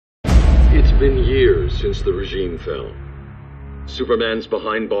It's been years since the regime fell. Superman's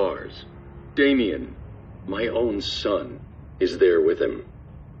behind bars. Damian, my own son, is there with him.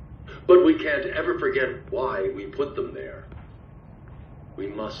 But we can't ever forget why we put them there. We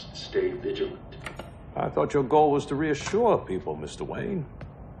must stay vigilant. I thought your goal was to reassure people, Mr. Wayne.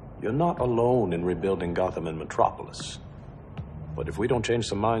 You're not alone in rebuilding Gotham and Metropolis. But if we don't change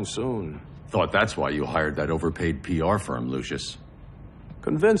some minds soon... Thought that's why you hired that overpaid PR firm, Lucius.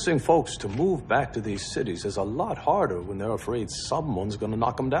 Convincing folks to move back to these cities is a lot harder when they're afraid someone's gonna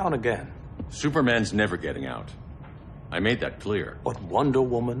knock them down again. Superman's never getting out. I made that clear. But Wonder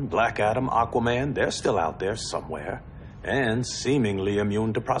Woman, Black Adam, Aquaman, they're still out there somewhere. And seemingly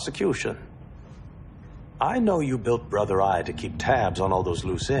immune to prosecution. I know you built Brother Eye to keep tabs on all those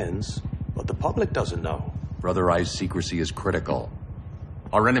loose ends, but the public doesn't know. Brother Eye's secrecy is critical.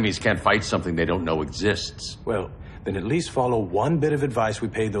 Our enemies can't fight something they don't know exists. Well, then at least follow one bit of advice we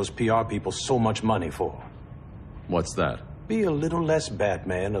paid those PR people so much money for. What's that? Be a little less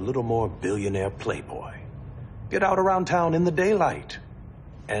Batman, a little more billionaire playboy. Get out around town in the daylight.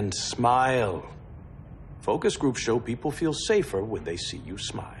 And smile. Focus groups show people feel safer when they see you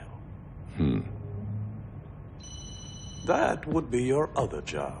smile. That would be your other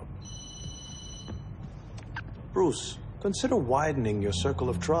job. Bruce, consider widening your circle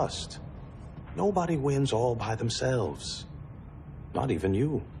of trust. Nobody wins all by themselves. Not even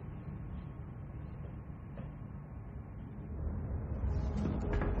you.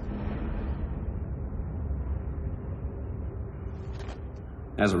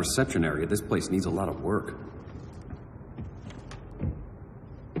 As a reception area, this place needs a lot of work.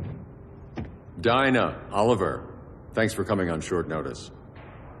 Dinah, Oliver, thanks for coming on short notice.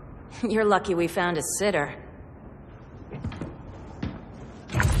 You're lucky we found a sitter.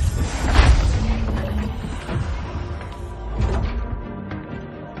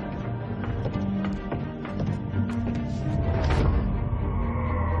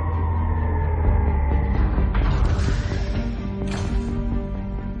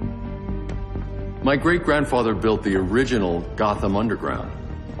 My great-grandfather built the original Gotham Underground.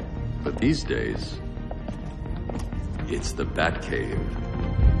 But these days, it's the Batcave.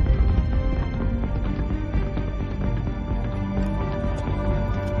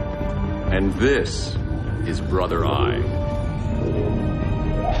 And this is Brother Eye.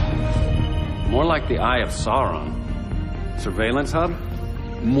 More like the Eye of Sauron. Surveillance hub?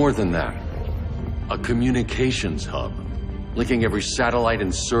 More than that. A communications hub. Linking every satellite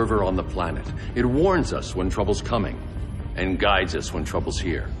and server on the planet. It warns us when trouble's coming, and guides us when trouble's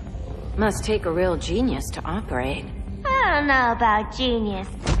here. Must take a real genius to operate. I don't know about genius,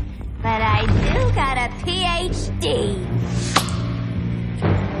 but I do got a PhD.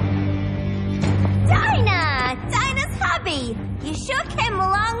 Dinah's hubby! You sure came a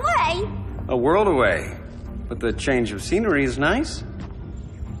long way. A world away. But the change of scenery is nice.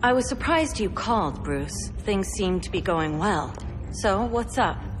 I was surprised you called, Bruce. Things seem to be going well. So, what's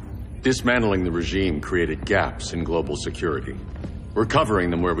up? Dismantling the regime created gaps in global security. We're covering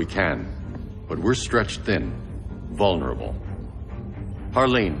them where we can, but we're stretched thin, vulnerable.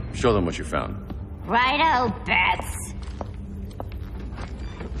 Harleen, show them what you found. Righto, Bets.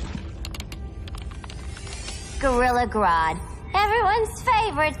 Gorilla Grodd. Everyone's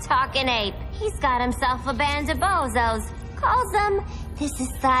favorite talking ape. He's got himself a band of bozos. Calls them the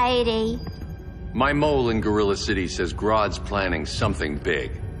Society. My mole in Gorilla City says Grodd's planning something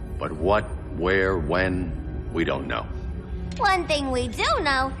big. But what, where, when, we don't know. One thing we do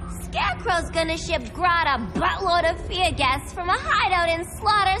know, Scarecrow's gonna ship Grodd a buttload of fear gas from a hideout in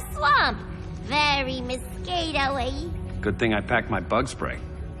Slaughter Swamp. Very mosquito-y. Good thing I packed my bug spray.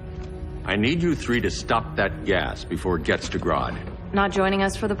 I need you three to stop that gas before it gets to Grodd. Not joining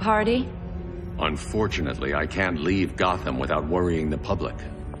us for the party? Unfortunately, I can't leave Gotham without worrying the public.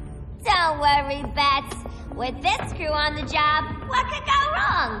 Don't worry, Bats. With this crew on the job, what could go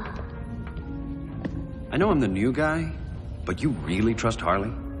wrong? I know I'm the new guy, but you really trust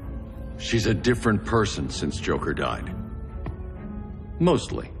Harley? She's a different person since Joker died.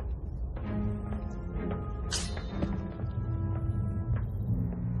 Mostly.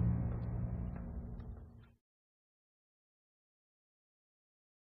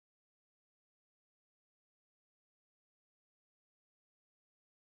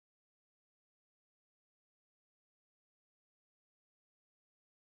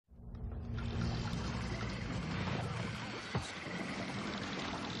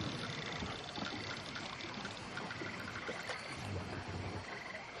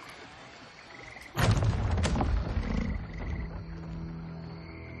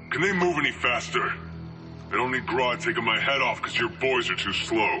 Can they move any faster? I don't need Grodd taking my head off because your boys are too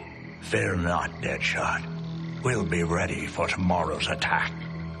slow. Fear not, Deadshot. We'll be ready for tomorrow's attack.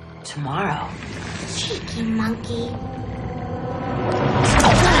 Tomorrow? Cheeky monkey.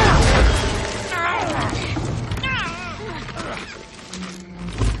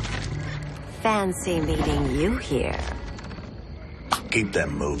 Fancy meeting you here. Keep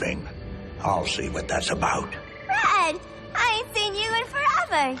them moving. I'll see what that's about. Red, I ain't seen you in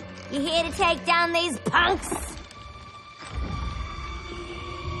forever. You here to take down these punks?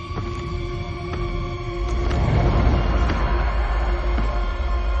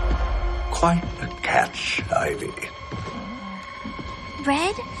 Quite a catch, Ivy.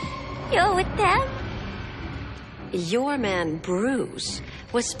 Red, you're with them? Your man, Bruce,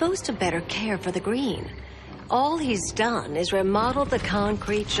 was supposed to better care for the green. All he's done is remodel the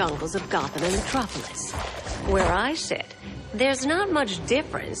concrete jungles of Gotham and Metropolis. Where I sit, there's not much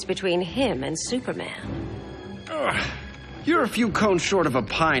difference between him and Superman. Ugh. You're a few cones short of a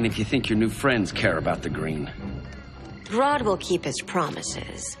pine if you think your new friends care about the green. Grodd will keep his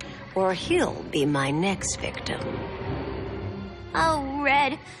promises, or he'll be my next victim. Oh,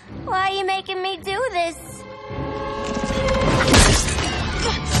 Red, why are you making me do this?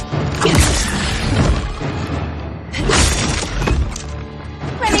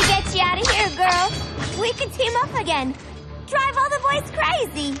 Let me get you out of here, girl. We can team up again. Drive all the boys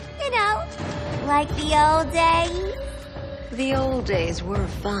crazy, you know, like the old days. The old days were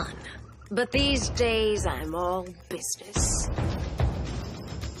fun, but these days I'm all business.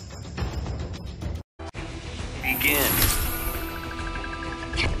 Begin.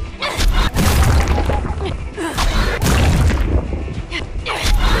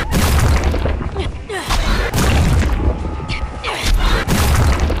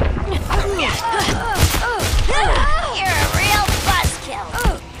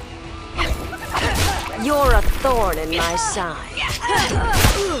 You're a thorn in my side.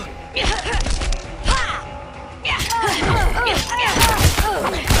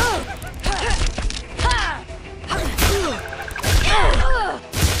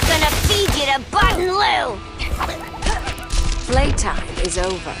 Gonna feed you to Button Lou. Playtime is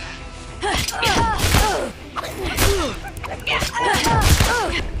over.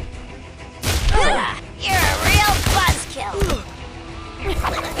 You're a real buzzkill.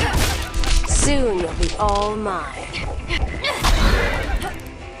 Soon you'll be all mine.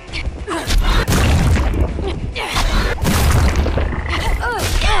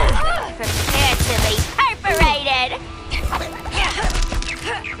 Prepare to be perforated.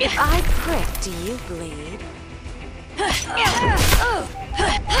 If I prick, do you bleed?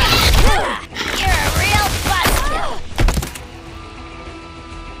 You're a real buzzkill.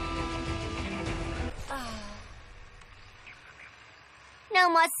 No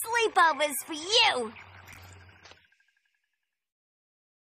more sleepovers for you.